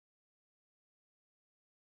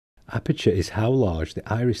Aperture is how large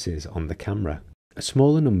the iris is on the camera. A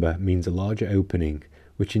smaller number means a larger opening,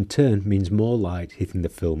 which in turn means more light hitting the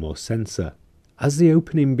film or sensor. As the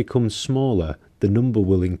opening becomes smaller, the number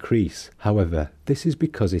will increase. However, this is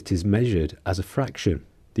because it is measured as a fraction.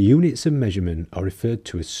 The units of measurement are referred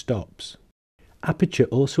to as stops. Aperture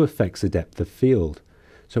also affects the depth of field,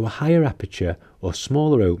 so a higher aperture or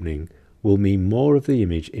smaller opening will mean more of the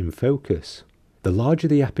image in focus. The larger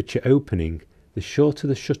the aperture opening, the shorter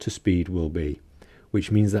the shutter speed will be, which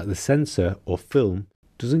means that the sensor or film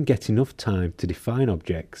doesn't get enough time to define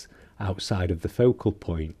objects outside of the focal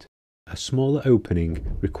point. A smaller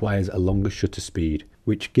opening requires a longer shutter speed,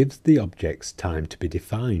 which gives the objects time to be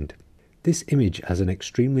defined. This image has an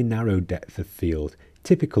extremely narrow depth of field,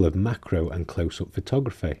 typical of macro and close-up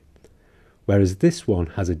photography, whereas this one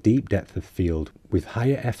has a deep depth of field with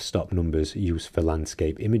higher f-stop numbers used for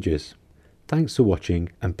landscape images. Thanks for watching,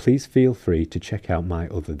 and please feel free to check out my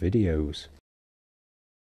other videos.